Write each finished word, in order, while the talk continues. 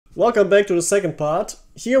Welcome back to the second part.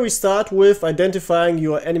 Here we start with identifying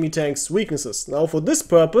your enemy tank's weaknesses. Now for this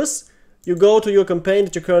purpose, you go to your campaign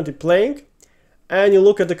that you're currently playing and you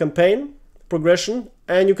look at the campaign progression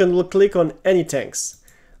and you can click on any tanks.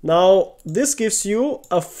 Now this gives you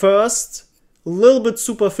a first little bit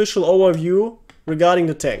superficial overview regarding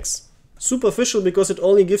the tanks. Superficial because it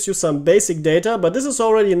only gives you some basic data, but this is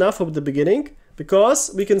already enough at the beginning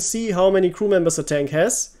because we can see how many crew members a tank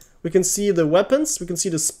has. We can see the weapons, we can see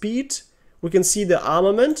the speed, we can see the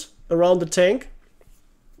armament around the tank.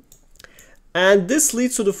 And this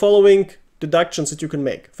leads to the following deductions that you can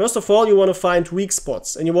make. First of all, you want to find weak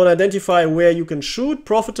spots and you want to identify where you can shoot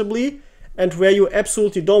profitably and where you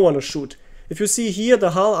absolutely don't want to shoot. If you see here,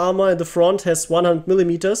 the hull armor at the front has 100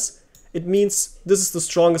 millimeters. It means this is the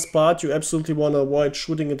strongest part. You absolutely want to avoid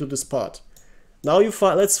shooting into this part. Now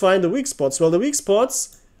let's find the weak spots. Well, the weak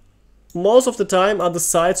spots most of the time are the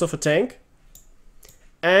sides of a tank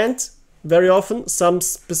and very often some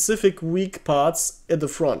specific weak parts at the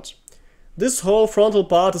front. This whole frontal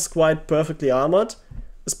part is quite perfectly armored,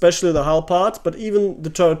 especially the hull part, but even the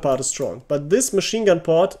turret part is strong. But this machine gun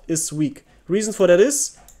port is weak. Reason for that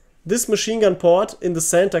is this machine gun port in the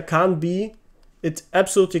center it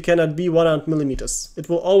absolutely cannot be 100 millimeters. It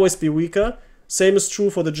will always be weaker. Same is true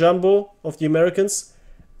for the Jumbo of the Americans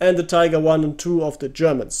and the Tiger 1 and 2 of the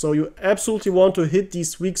Germans. So you absolutely want to hit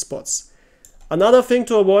these weak spots. Another thing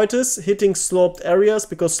to avoid is hitting sloped areas,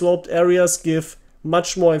 because sloped areas give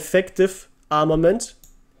much more effective armament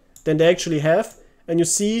than they actually have. And you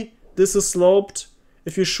see, this is sloped.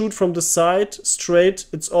 If you shoot from the side straight,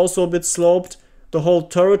 it's also a bit sloped. The whole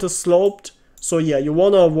turret is sloped. So yeah, you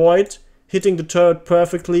want to avoid hitting the turret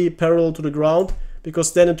perfectly parallel to the ground,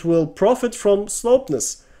 because then it will profit from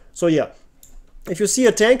slopeness. So yeah, if you see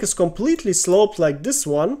a tank is completely sloped like this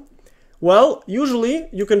one, well, usually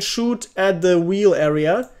you can shoot at the wheel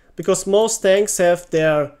area, because most tanks have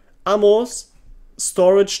their ammo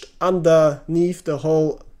storage underneath the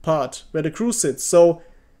whole part where the crew sits. So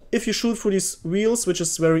if you shoot through these wheels, which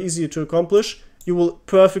is very easy to accomplish, you will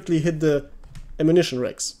perfectly hit the ammunition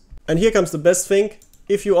racks. And here comes the best thing.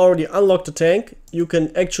 If you already unlocked the tank, you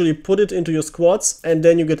can actually put it into your squads and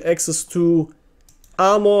then you get access to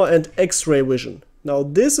armor and x-ray vision. Now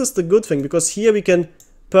this is the good thing, because here we can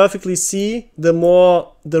perfectly see the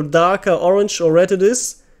darker orange or red it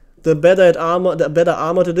is, the better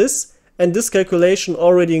armored it is, and this calculation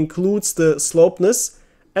already includes the slopeness,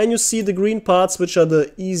 and you see the green parts which are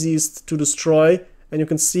the easiest to destroy, and you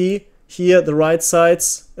can see here the right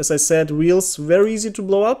sides, as I said, wheels very easy to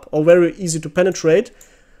blow up or very easy to penetrate,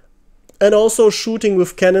 and also shooting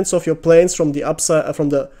with cannons of your planes from the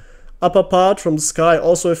upper part, from the sky,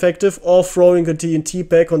 also effective, or throwing a TNT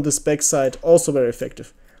pack on this back side, also very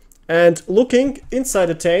effective. And looking inside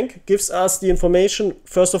the tank gives us the information,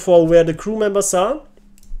 first of all, where the crew members are.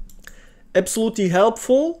 Absolutely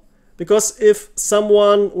helpful, because if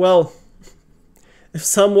someone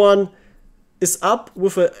is up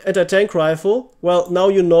with an anti-tank rifle, well, now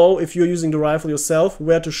you know, if you're using the rifle yourself,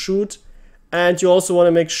 where to shoot. And you also want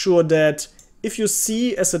to make sure that if you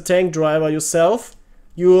see as a tank driver yourself,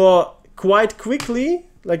 you're quite quickly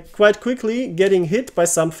getting hit by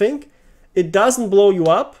something. It doesn't blow you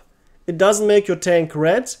up, it doesn't make your tank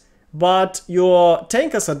red, but your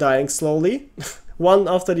tankers are dying slowly, one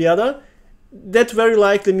after the other. That very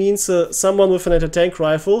likely means someone with an anti-tank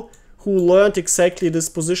rifle who learned exactly this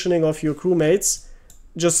positioning of your crewmates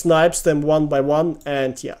just snipes them one by one,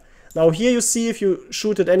 and yeah. Now here you see, if you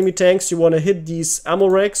shoot at enemy tanks, you want to hit these ammo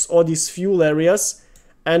racks or these fuel areas,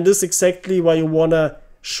 and this is exactly why you want to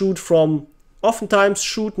oftentimes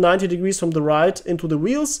shoot 90 degrees from the right into the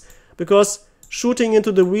wheels, because shooting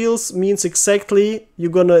into the wheels means exactly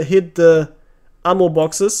you're gonna hit the ammo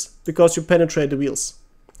boxes because you penetrate the wheels.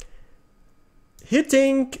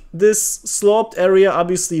 Hitting this sloped area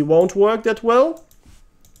obviously won't work that well,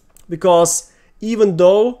 because even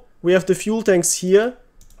though we have the fuel tanks here,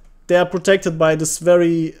 they are protected by this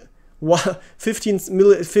very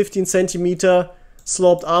 15 centimeter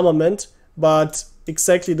sloped armament, but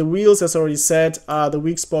exactly the wheels, as I already said, are the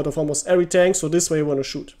weak spot of almost every tank, so this way you want to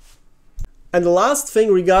shoot. And the last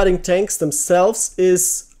thing regarding tanks themselves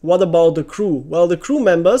is, what about the crew? Well, the crew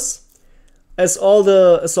members, as all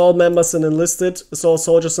members in Enlisted, as all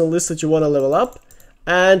soldiers in Enlisted, you want to level up,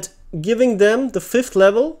 and giving them the 5th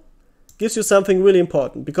level gives you something really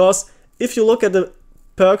important, because if you look at the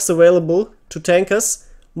perks available to tankers,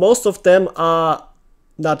 most of them are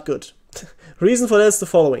not good. Reason for that is the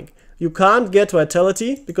following. You can't get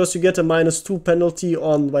Vitality, because you get a -2 penalty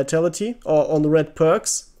on Vitality or on the red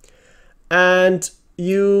perks. But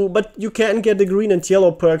you can get the green and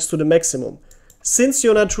yellow perks to the maximum. since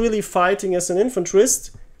you're not really fighting as an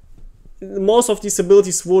infanterist, most of these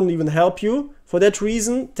abilities wouldn't even help you. For that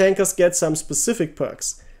reason, tankers get some specific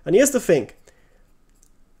perks. And here's the thing.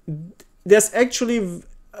 There's actually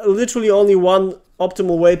literally only one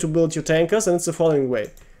optimal way to build your tankers, and it's the following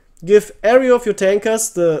way. Give every of your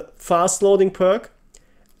tankers the fast loading perk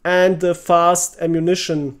and the fast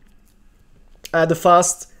ammunition,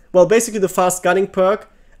 basically the fast gunning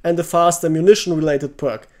perk and the fast ammunition related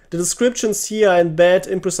perk. The descriptions here are in bad,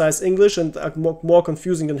 imprecise English and are more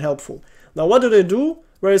confusing than helpful. Now what do?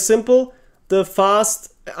 Very simple. The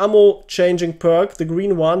fast ammo changing perk, the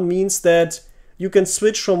green one, means that you can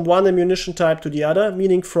switch from one ammunition type to the other,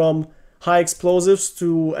 meaning from high explosives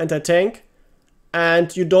to anti-tank,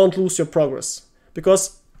 and you don't lose your progress.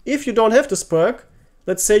 Because if you don't have this perk,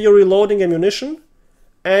 let's say you're reloading ammunition,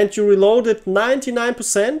 and you reload it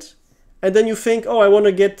 99%, and then you think, oh, I want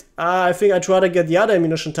to get, I think I'd rather get the other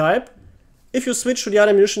ammunition type. If you switch to the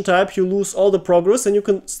other ammunition type, you lose all the progress and you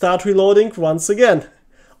can start reloading once again.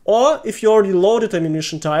 Or if you already loaded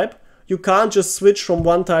ammunition type, you can't just switch from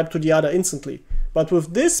one type to the other instantly. But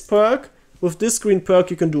with this perk, with this green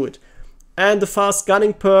perk, you can do it. And the fast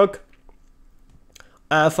gunning perk,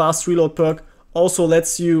 fast reload perk, also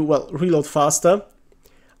lets you, well, reload faster.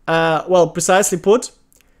 Precisely put,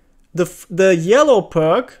 the yellow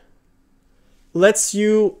perk lets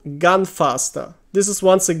you gun faster. This is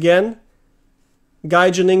once again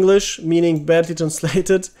Gaijin English, meaning badly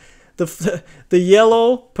translated. The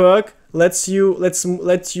yellow perk lets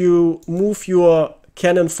you move your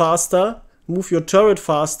cannon faster, move your turret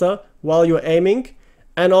faster while you're aiming,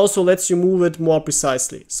 and also lets you move it more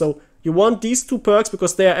precisely. So you want these two perks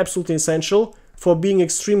because they are absolutely essential for being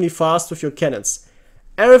extremely fast with your cannons.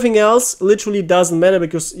 Everything else literally doesn't matter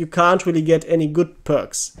because you can't really get any good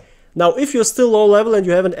perks. Now, if you're still low level and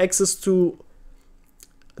you haven't access to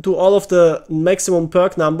all of the maximum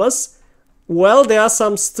perk numbers, well, there are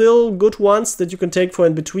some still good ones that you can take for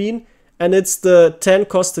in between, and it's the 10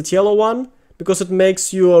 costed yellow one, because it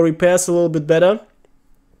makes your repairs a little bit better.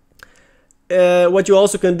 What you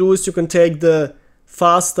also can do is you can take the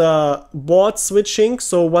faster board switching,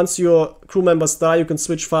 so once your crew members die, you can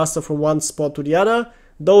switch faster from one spot to the other,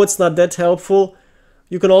 though it's not that helpful.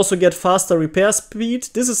 You can also get faster repair speed.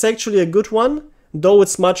 This is actually a good one, though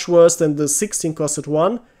it's much worse than the 16 costed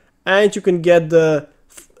one. And you can get the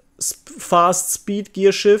fast speed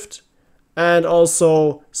gear shift and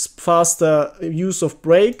also faster use of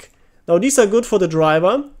brake. Now these are good for the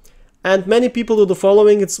driver, and many people do the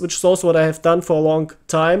following, which is also what I have done for a long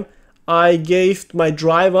time. I gave my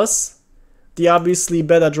drivers the obviously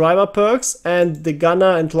better driver perks and the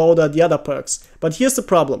gunner and loader the other perks. But here's the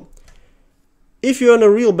problem. If you're in a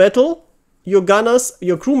real battle, your gunners,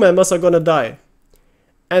 your crew members are gonna die.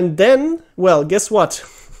 And then, well, guess what?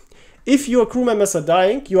 If your crew members are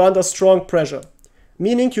dying, you're under strong pressure.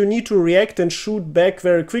 Meaning you need to react and shoot back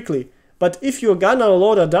very quickly. But if your gunner or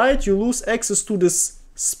loader died, you lose access to this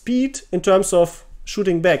speed in terms of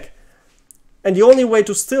shooting back. And the only way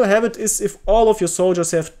to still have it is if all of your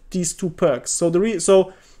soldiers have these two perks. So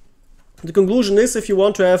the conclusion is, if you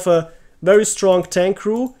want to have a very strong tank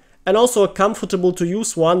crew, and also a comfortable to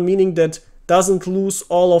use one, meaning that doesn't lose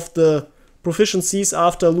all of the proficiencies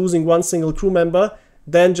after losing one single crew member,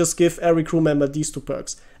 then just give every crew member these two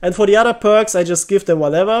perks. And for the other perks, I just give them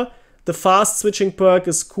whatever. The fast switching perk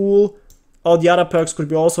is cool, or the other perks could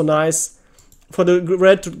be also nice. For the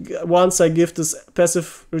red ones, I give this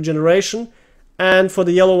passive regeneration, and for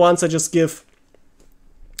the yellow ones, I just give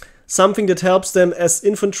something that helps them as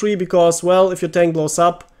infantry, because, well, if your tank blows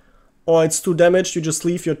up, or it's too damaged, you just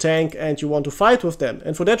leave your tank and you want to fight with them.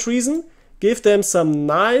 And for that reason, give them some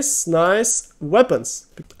nice weapons.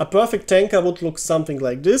 A perfect tanker would look something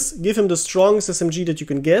like this. Give him the strongest SMG that you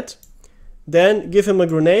can get. Then give him a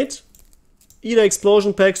grenade. Either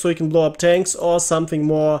explosion pack so he can blow up tanks, or something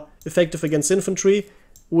more effective against infantry,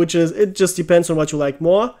 which is, it just depends on what you like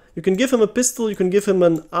more. You can give him a pistol, you can give him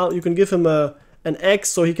an axe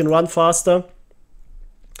so he can run faster.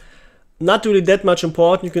 Not really that much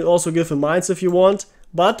important. You can also give him mines if you want.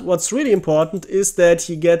 But what's really important is that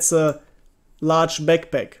he gets a large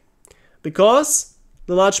backpack. Because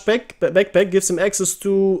the large backpack gives him access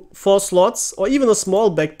to 4 slots, or even a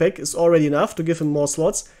small backpack is already enough to give him more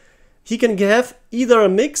slots. He can have either a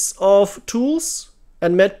mix of tools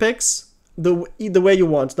and medpacks, the way you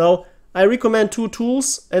want. Now, I recommend 2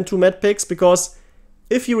 tools and 2 medpacks, because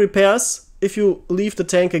if he repairs, if you leave the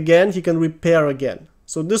tank again, he can repair again.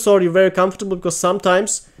 So this is already very comfortable, because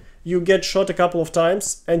sometimes you get shot a couple of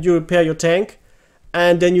times and you repair your tank,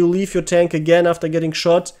 and then you leave your tank again after getting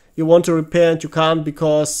shot. You want to repair and you can't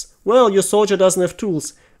because, well, your soldier doesn't have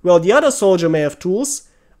tools. Well, the other soldier may have tools,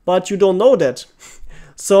 but you don't know that.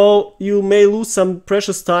 So you may lose some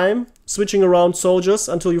precious time switching around soldiers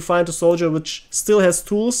until you find a soldier which still has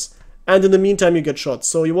tools, and in the meantime you get shot.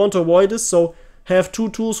 So you want to avoid this, so have 2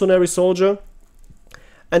 tools on every soldier,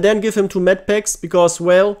 and then give him 2 med packs, because,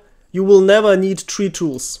 well, you will never need 3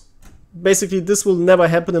 tools. Basically, this will never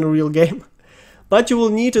happen in a real game. But you will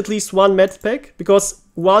need at least 1 med pack, because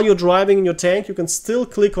while you're driving in your tank, you can still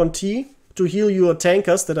click on T to heal your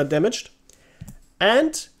tankers that are damaged.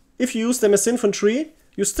 And if you use them as infantry,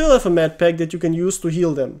 you still have a med pack that you can use to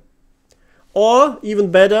heal them. Or,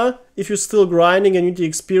 even better, if you're still grinding and you need the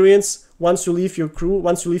experience, once you leave your crew,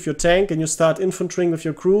 once you leave your tank and you start infantrying with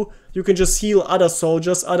your crew, you can just heal other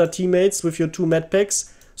soldiers, other teammates with your 2 med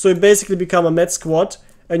packs. So you basically become a med squad,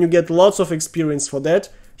 and you get lots of experience for that.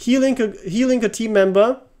 Healing a team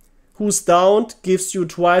member who's downed gives you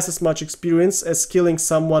twice as much experience as killing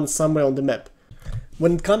someone somewhere on the map.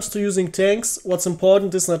 When it comes to using tanks, what's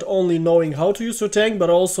important is not only knowing how to use your tank, but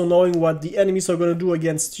also knowing what the enemies are going to do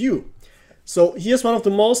against you. So here's one of the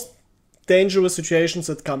most dangerous situations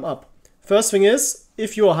that come up. First thing is,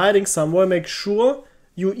 if you are hiding somewhere, make sure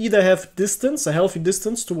you either have distance, a healthy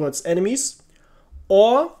distance towards enemies,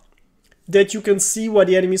 or that you can see what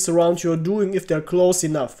the enemies around you are doing if they're close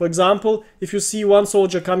enough. For example, if you see one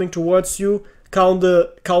soldier coming towards you, count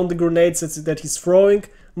the grenades that he's throwing.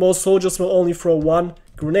 Most soldiers will only throw 1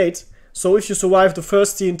 grenade. So if you survive the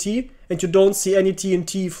first TNT and you don't see any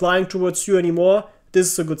TNT flying towards you anymore,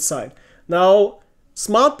 this is a good sign. Now,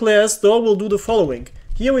 smart players though will do the following.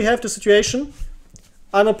 Here we have the situation.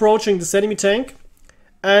 I'm approaching this enemy tank,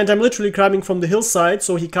 and I'm literally climbing from the hillside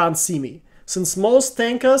so he can't see me. Since most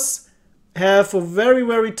tankers have a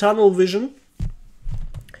very tunnel vision,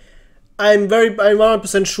 I'm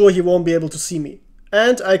 100% sure he won't be able to see me.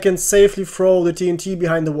 And I can safely throw the TNT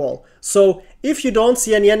behind the wall. So if you don't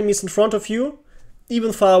see any enemies in front of you,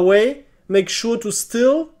 even far away, make sure to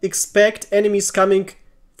still expect enemies coming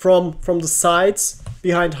from the sides,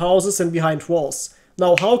 behind houses and behind walls.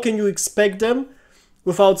 Now, how can you expect them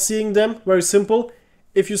without seeing them? Very simple.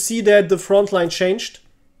 If you see that the front line changed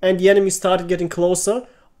and the enemy started getting closer,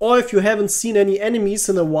 or if you haven't seen any enemies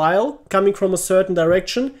in a while coming from a certain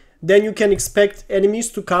direction, then you can expect enemies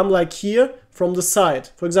to come like here from the side.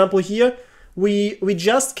 For example, here we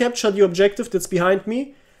just captured the objective that's behind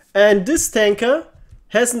me, and this tanker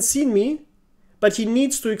hasn't seen me, but he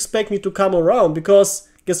needs to expect me to come around, because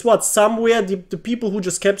guess what? Somewhere the people who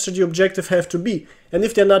just captured the objective have to be. And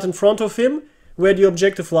if they're not in front of him, where the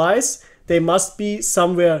objective lies, they must be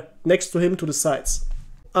somewhere next to him to the sides.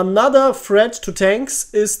 Another threat to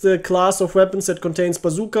tanks is the class of weapons that contains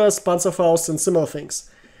bazookas, Panzerfausts and similar things.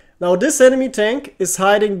 Now this enemy tank is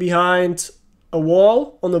hiding behind a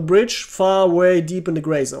wall on a bridge far away deep in the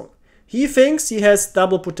gray zone. He thinks he has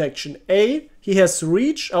double protection. A, he has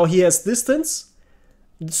reach, or he has distance,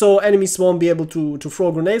 so enemies won't be able to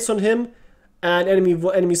throw grenades on him, and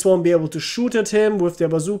enemies won't be able to shoot at him with their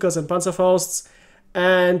bazookas and Panzerfausts,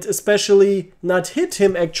 and especially not hit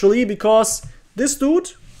him actually, because this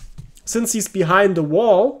dude, since he's behind the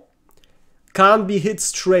wall, can't be hit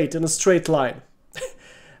straight in a straight line.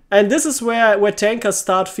 And this is where tankers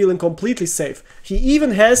start feeling completely safe. He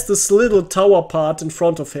even has this little tower part in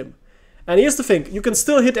front of him. And here's the thing, you can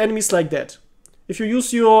still hit enemies like that. If you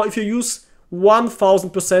use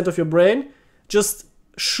 1000% of your brain, just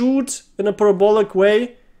shoot in a parabolic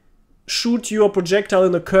way, shoot your projectile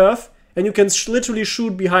in a curve, and you can literally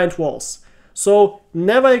shoot behind walls. So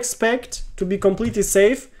never expect to be completely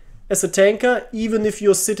safe as a tanker, even if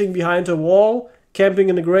you're sitting behind a wall, camping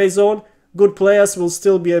in a gray zone. Good players will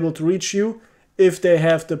still be able to reach you if they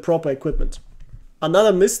have the proper equipment.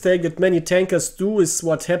 Another mistake that many tankers do is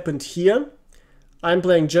what happened here. I'm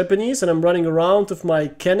playing Japanese and I'm running around with my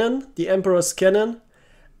cannon, the Emperor's cannon,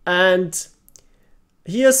 and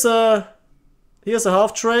here's a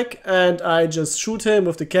half track, and I just shoot him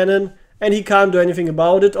with the cannon and he can't do anything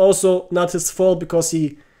about it. Also not his fault, because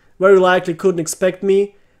he very likely couldn't expect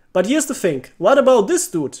me. But here's the thing, what about this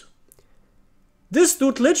dude? This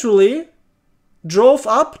dude literally drove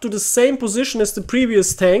up to the same position as the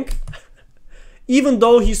previous tank, even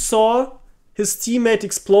though he saw his teammate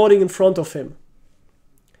exploding in front of him.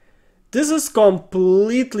 This is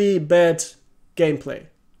completely bad gameplay.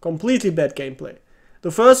 Completely bad gameplay. The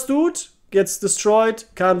first dude gets destroyed,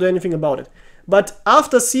 can't do anything about it. But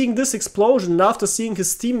after seeing this explosion, after seeing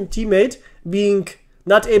his teammate being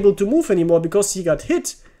not able to move anymore because he got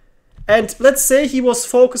hit, and let's say he was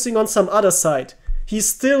focusing on some other side, he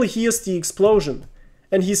still hears the explosion,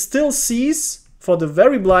 and he still sees, for the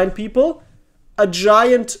very blind people, a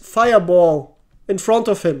giant fireball in front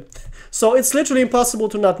of him. So it's literally impossible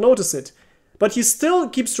to not notice it. But he still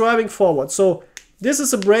keeps driving forward. So this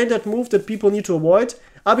is a brain dead move that people need to avoid.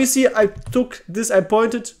 Obviously, I picked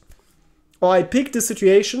this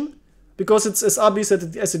situation because it's as obvious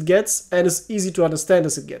as it gets and as easy to understand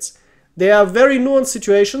as it gets. They are very nuanced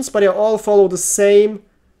situations, but they all follow the same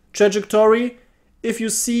trajectory. If you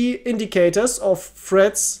see indicators of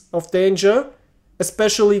threats, of danger,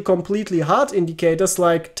 especially completely hard indicators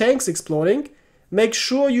like tanks exploding, make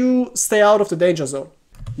sure you stay out of the danger zone.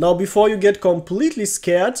 Now, before you get completely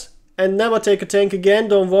scared and never take a tank again,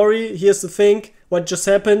 don't worry, here's the thing. What just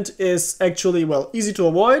happened is actually, well, easy to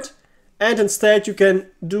avoid. And instead you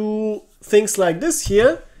can do things like this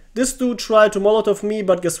here. This dude tried to Molotov me,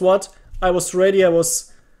 but guess what? I was ready, I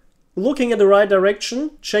was looking at the right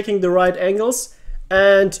direction, checking the right angles.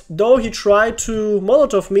 And though he tried to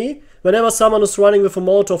Molotov me, whenever someone is running with a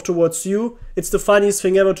Molotov towards you, it's the funniest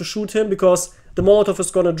thing ever to shoot him, because the Molotov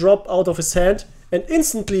is gonna drop out of his hand and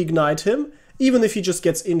instantly ignite him, even if he just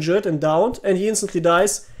gets injured and downed, and he instantly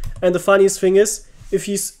dies. And the funniest thing is, if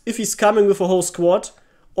he's coming with a whole squad,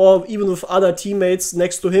 or even with other teammates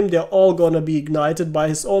next to him, they're all gonna be ignited by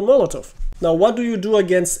his own Molotov. Now, what do you do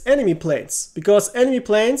against enemy planes? Because enemy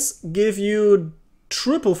planes give you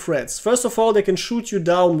triple threats. First of all, they can shoot you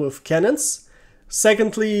down with cannons.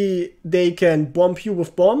 Secondly, they can bomb you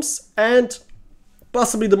with bombs. And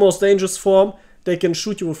possibly the most dangerous form, they can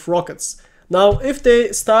shoot you with rockets. Now, if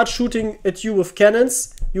they start shooting at you with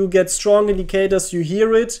cannons, you get strong indicators, you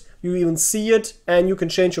hear it, you even see it, and you can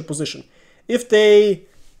change your position. If they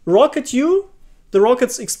rocket you, the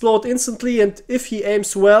rockets explode instantly, and if he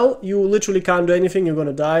aims well, you literally can't do anything, you're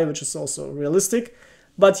gonna die, which is also realistic.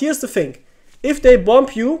 But here's the thing. If they bomb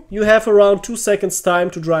you, you have around 2 seconds time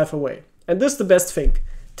to drive away. And this is the best thing.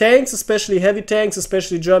 Tanks, especially heavy tanks,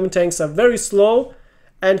 especially German tanks, are very slow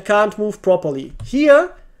and can't move properly.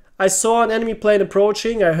 Here, I saw an enemy plane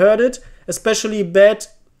approaching, I heard it, especially bad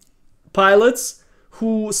pilots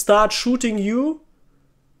who start shooting you,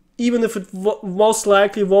 even if it most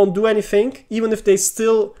likely won't do anything, even if they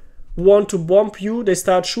still want to bomb you, they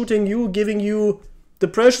start shooting you, giving you the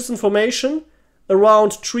precious information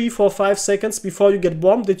around 3, 4, 5 seconds before you get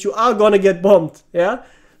bombed that you are gonna get bombed, yeah?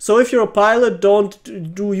 So if you're a pilot,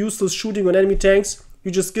 don't do useless shooting on enemy tanks,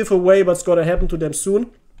 you just give away what's gonna happen to them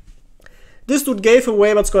soon. This dude gave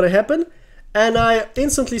away what's gonna happen, and I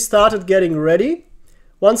instantly started getting ready.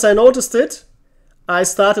 Once I noticed it, I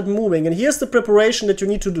started moving, and here's the preparation that you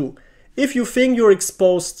need to do. If you think you're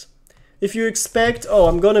exposed, if you expect, oh,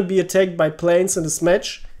 I'm gonna be attacked by planes in this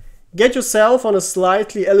match, get yourself on a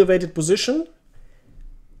slightly elevated position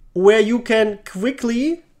where you can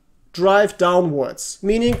quickly drive downwards,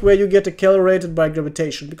 meaning where you get accelerated by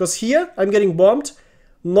gravitation. Because here, I'm getting bombed.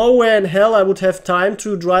 Nowhere in hell I would have time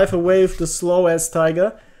to drive away with the slow-ass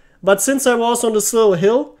Tiger. But since I was on this little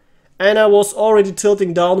hill and I was already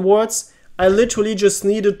tilting downwards, I literally just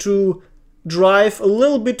needed to drive a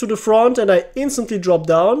little bit to the front and I instantly dropped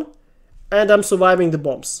down and I'm surviving the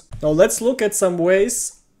bombs. Now let's look at some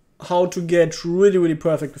ways how to get really, really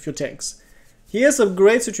perfect with your tanks. Here's a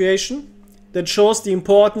great situation that shows the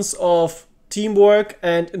importance of teamwork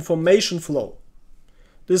and information flow.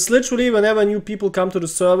 This literally, whenever new people come to the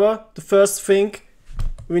server, the first thing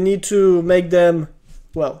we need to make them,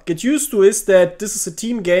 well, get used to is that this is a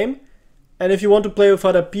team game. And if you want to play with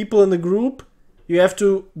other people in the group, you have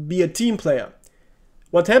to be a team player.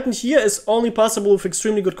 What happened here is only possible with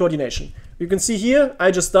extremely good coordination. You can see here,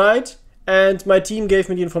 I just died, and my team gave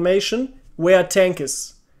me the information where tank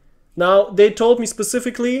is. Now, they told me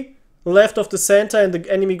specifically left of the center in the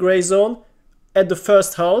enemy gray zone at the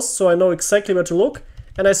first house, so I know exactly where to look.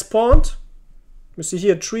 And I spawned, you see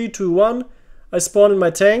here, 3, 2, 1, I spawned in my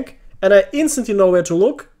tank, and I instantly know where to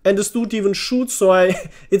look. And this dude even shoots, so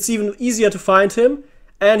it's even easier to find him,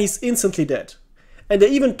 and he's instantly dead. And they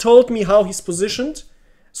even told me how he's positioned,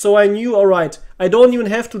 so I knew, alright, I don't even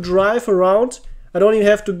have to drive around, I don't even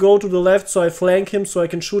have to go to the left so I flank him so I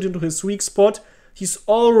can shoot into his weak spot. He's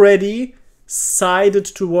already sided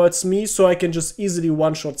towards me, so I can just easily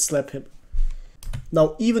one-shot slap him.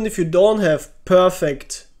 Now, even if you don't have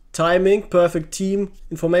perfect timing, perfect team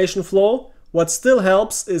information flow, what still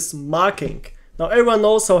helps is marking. Now everyone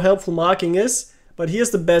knows how helpful marking is, but here's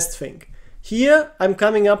the best thing. Here I'm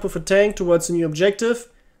coming up with a tank towards a new objective,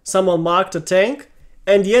 someone marked a tank,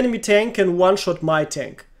 and the enemy tank can one-shot my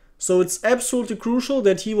tank. So it's absolutely crucial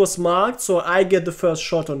that he was marked so I get the first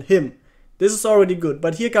shot on him. This is already good,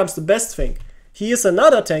 but here comes the best thing. Here's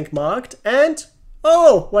another tank marked and,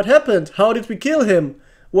 oh, what happened? How did we kill him?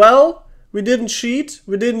 Well, we didn't cheat,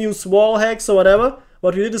 we didn't use wall hacks or whatever.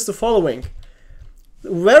 What we did is the following.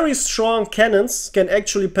 very strong cannons can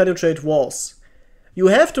actually penetrate walls. You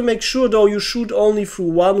have to make sure though you shoot only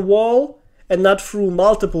through one wall and not through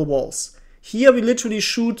multiple walls. Here we literally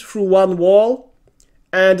shoot through one wall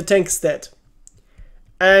and the tank is dead.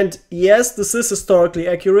 And yes, this is historically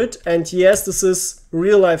accurate, and yes, this is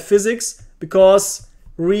real life physics, because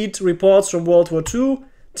read reports from World War II,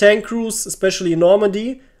 tank crews, especially in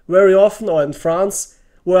Normandy, very often, or in France,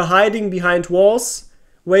 were hiding behind walls,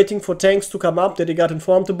 waiting for tanks to come up that they got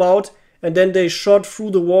informed about, and then they shot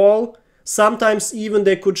through the wall. Sometimes even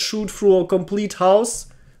they could shoot through a complete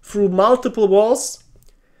house, through multiple walls,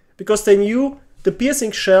 because they knew the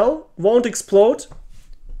piercing shell won't explode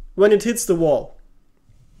when it hits the wall.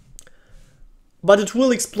 But it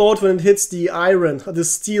will explode when it hits the iron, the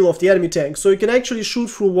steel of the enemy tank. So you can actually shoot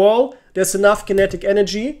through a wall, there's enough kinetic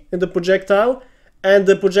energy in the projectile, and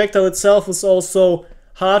the projectile itself is also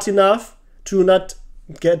hard enough to not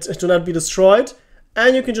be destroyed,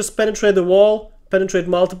 and you can just penetrate the wall, penetrate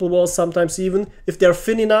multiple walls sometimes even, if they're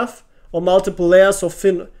thin enough, or multiple layers of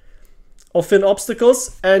thin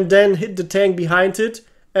obstacles, and then hit the tank behind it,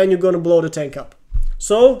 and you're gonna blow the tank up.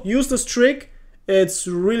 So use this trick, it's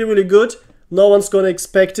really good. No one's gonna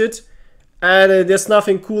expect it, and there's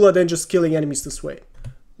nothing cooler than just killing enemies this way.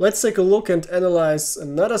 Let's take a look and analyze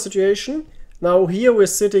another situation. Now here we're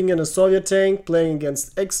sitting in a Soviet tank playing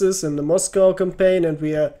against Axis in the Moscow campaign, and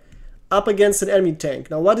we are up against an enemy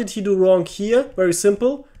tank. Now what did he do wrong here? Very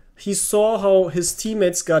simple. He saw how his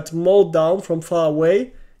teammates got mowed down from far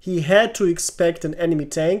away. He had to expect an enemy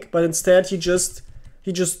tank, but instead he just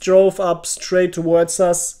drove up straight towards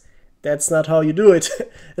us. That's not how you do it.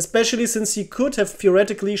 Especially since he could have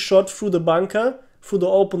theoretically shot through the bunker, through the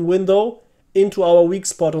open window, into our weak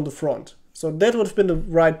spot on the front. So that would have been the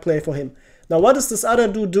right play for him. Now what is this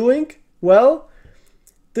other dude doing? Well,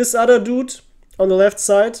 this other dude on the left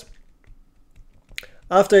side,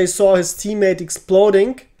 after he saw his teammate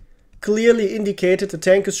exploding, clearly indicated the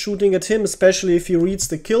tank is shooting at him, especially if he reads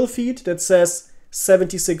the kill feed that says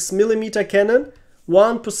 76mm cannon.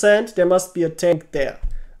 1%, there must be a tank there.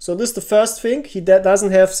 So this is the first thing. He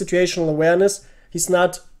doesn't have situational awareness. He's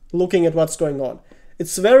not looking at what's going on.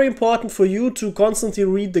 It's very important for you to constantly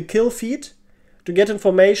read the kill feed to get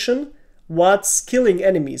information what's killing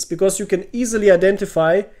enemies, because you can easily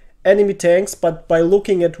identify enemy tanks but by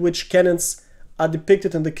looking at which cannons are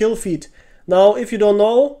depicted in the kill feed. Now if you don't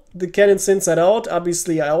know the cannons inside out,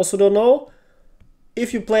 obviously I also don't know.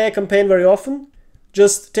 If you play a campaign very often,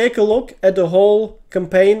 just take a look at the whole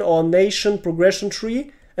campaign or nation progression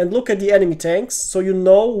tree and look at the enemy tanks, so you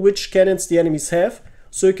know which cannons the enemies have,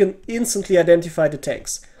 so you can instantly identify the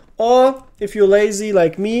tanks. Or, if you're lazy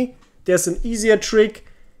like me, there's an easier trick.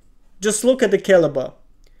 Just look at the caliber.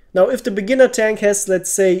 Now, if the beginner tank has, let's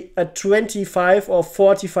say, a 25 or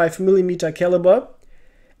 45mm caliber,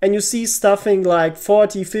 and you see stuffing like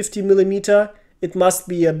 40-50mm, it must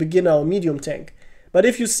be a beginner or medium tank. But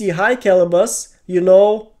if you see high calibers, you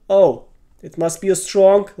know, oh, it must be a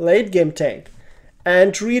strong late game tank.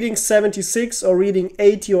 And reading 76 or reading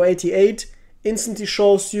 80 or 88 instantly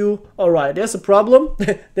shows you, alright, there's a problem,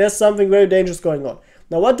 there's something very dangerous going on.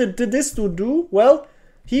 Now what did this dude do? Well,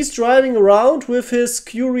 he's driving around with his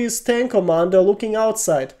curious tank commander looking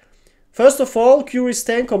outside. First of all, curious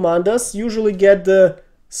tank commanders usually get the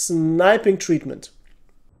sniping treatment.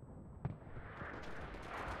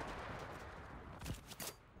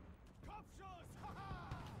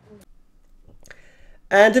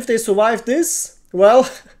 And if they survive this, well,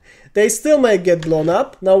 they still may get blown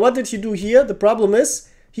up. Now what did he do here? The problem is,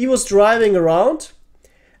 he was driving around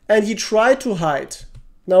and he tried to hide.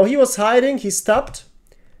 Now he was hiding, he stopped,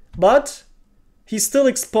 but he still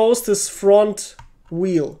exposed his front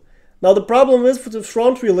wheel. Now the problem with the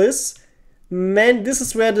front wheel is, this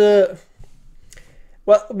is where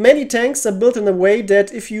many tanks are built in a way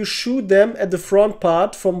that if you shoot them at the front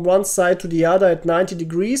part from one side to the other at 90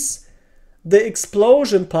 degrees, the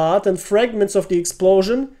explosion part and fragments of the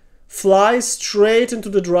explosion fly straight into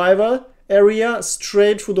the driver area,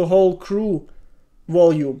 straight through the whole crew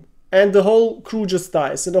volume. And the whole crew just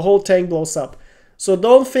dies and the whole tank blows up. So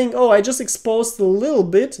don't think, oh, I just exposed a little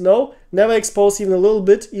bit. No, never expose even a little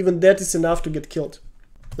bit. Even that is enough to get killed.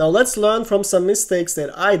 Now let's learn from some mistakes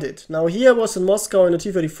that I did. Now here I was in Moscow in a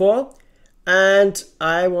T-34 and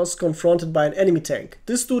I was confronted by an enemy tank.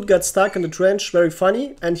 This dude got stuck in the trench, very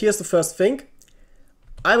funny. And here's the first thing.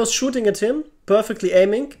 I was shooting at him, perfectly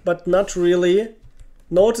aiming, but not really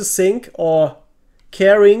noticing or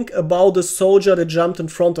caring about the soldier that jumped in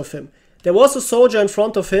front of him. There was a soldier in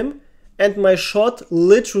front of him and my shot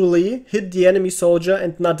literally hit the enemy soldier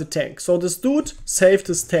and not the tank. So this dude saved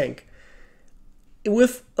his tank.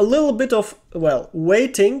 with a little bit of, well,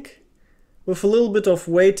 waiting,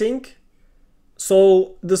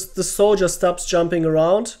 so the soldier stops jumping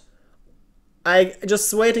around. I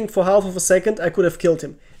just waiting for half of a second, I could have killed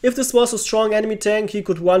him. If this was a strong enemy tank, he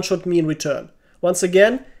could one-shot me in return. Once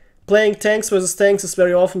again, playing tanks versus tanks is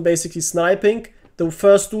very often basically sniping. The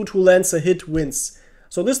first dude who lands a hit wins.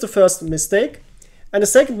 So this is the first mistake. And the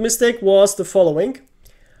second mistake was the following.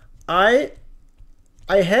 I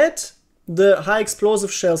had the high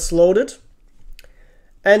explosive shells loaded,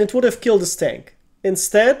 and it would have killed this tank.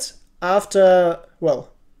 Instead, after,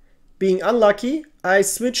 well, being unlucky, I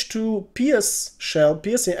switched to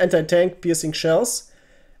anti-tank piercing shells,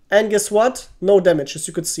 and guess what? No damage, as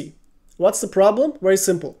you could see. What's the problem? Very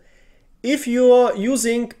simple. If you're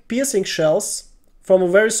using piercing shells from a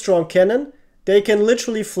very strong cannon, they can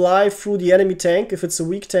literally fly through the enemy tank if it's a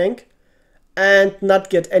weak tank and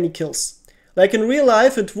not get any kills. Like in real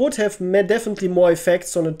life, it would have definitely more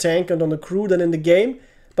effects on a tank and on a crew than in the game,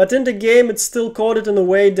 but in the game it's still coded in a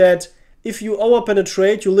way that if you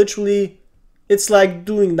overpenetrate, you literally, it's like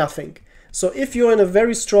doing nothing. So if you're in a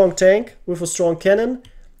very strong tank with a strong cannon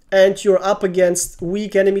and you're up against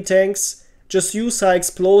weak enemy tanks, just use high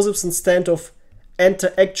explosives instead of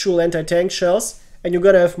actual anti-tank shells, and you're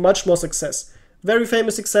gonna have much more success. Very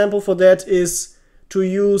famous example for that is to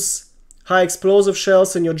use high explosive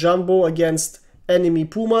shells in your jumbo against enemy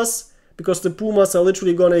Pumas, because the Pumas are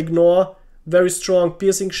literally gonna ignore very strong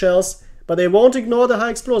piercing shells, but they won't ignore the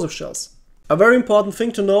high explosive shells. A very important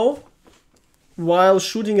thing to know while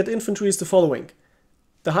shooting at infantry is the following.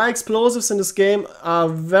 The high explosives in this game are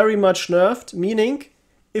very much nerfed, meaning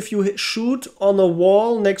if you shoot on a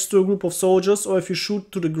wall next to a group of soldiers, or if you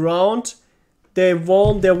shoot to the ground, there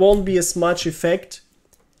won't be as much effect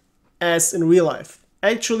as in real life.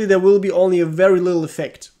 Actually, there will be only a very little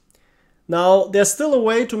effect. Now, there's still a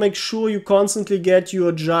way to make sure you constantly get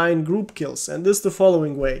your giant group kills, and this is the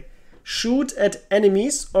following way. Shoot at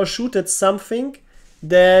enemies or shoot at something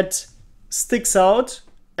that sticks out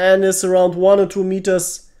and is around 1 or 2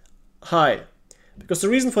 meters high. Because the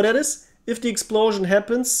reason for that is, if the explosion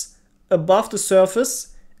happens above the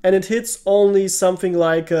surface and it hits only something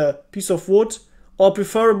like a piece of wood, or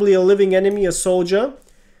preferably a living enemy, a soldier,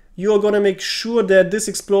 you are going to make sure that this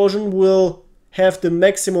explosion will have the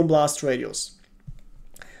maximum blast radius.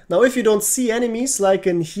 Now, if you don't see enemies, like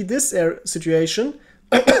in this situation,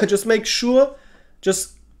 just make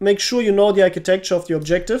sure you know the architecture of the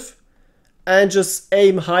objective and just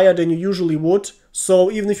aim higher than you usually would.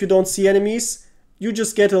 So even if you don't see enemies, you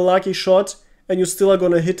just get a lucky shot and you still are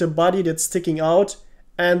going to hit a body that's sticking out,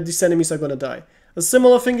 and these enemies are going to die. A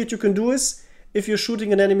similar thing that you can do is, if you're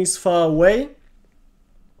shooting at enemies far away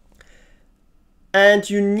and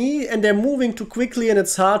they're moving too quickly and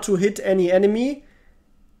it's hard to hit any enemy,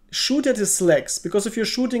 shoot at his legs. Because if you're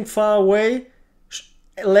shooting far away,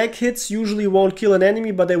 leg hits usually won't kill an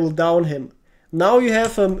enemy, but they will down him. Now you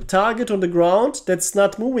have a target on the ground that's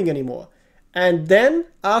not moving anymore. And then,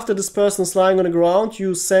 after this person is lying on the ground,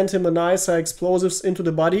 you send him a nice high explosives into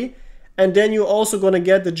the body, and then you're also going to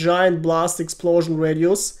get the giant blast explosion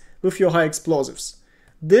radius with your high explosives.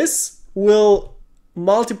 This will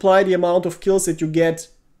multiply the amount of kills that you get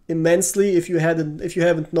immensely if you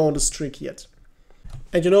haven't known this trick yet.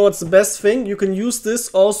 And you know what's the best thing? You can use this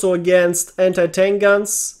also against anti-tank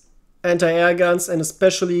guns, anti-air guns, and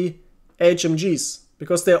especially HMGs,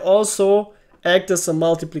 because they also act as a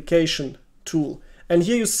multiplication tool. And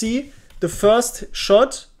here you see the first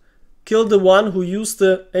shot killed the one who used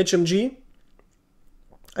the HMG.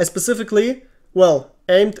 I specifically, well,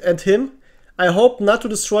 aimed at him. I hope not to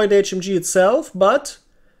destroy the HMG itself, but,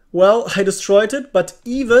 well, I destroyed it. But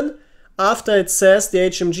even after it says the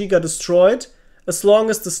HMG got destroyed, as long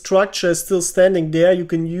as the structure is still standing there, you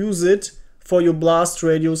can use it for your blast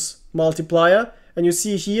radius multiplier. And you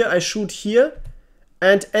see here, I shoot here,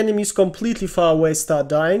 and enemies completely far away start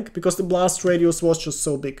dying because the blast radius was just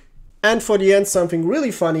so big. And for the end, something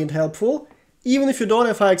really funny and helpful. Even if you don't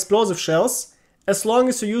have high explosive shells, as long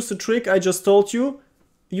as you use the trick I just told you,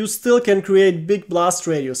 you still can create big blast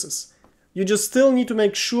radiuses. You just still need to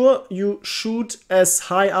make sure you shoot as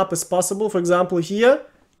high up as possible. For example, here,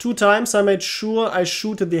 2 times I made sure I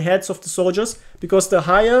shoot at the heads of the soldiers, because the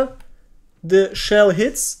higher the shell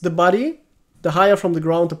hits the body, the higher from the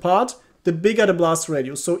ground apart, the bigger the blast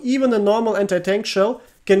radius. So even a normal anti-tank shell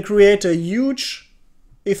can create a huge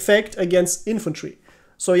effect against infantry.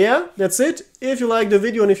 So yeah, that's it. If you like the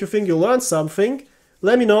video and if you think you learned something,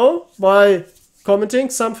 let me know by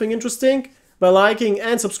commenting something interesting, by liking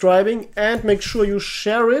and subscribing, and make sure you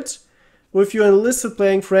share it with your Enlisted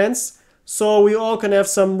playing friends so we all can have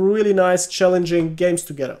some really nice challenging games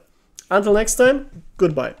together. Until next time,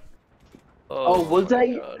 goodbye. Oh, was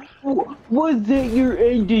that your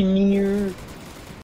engineer?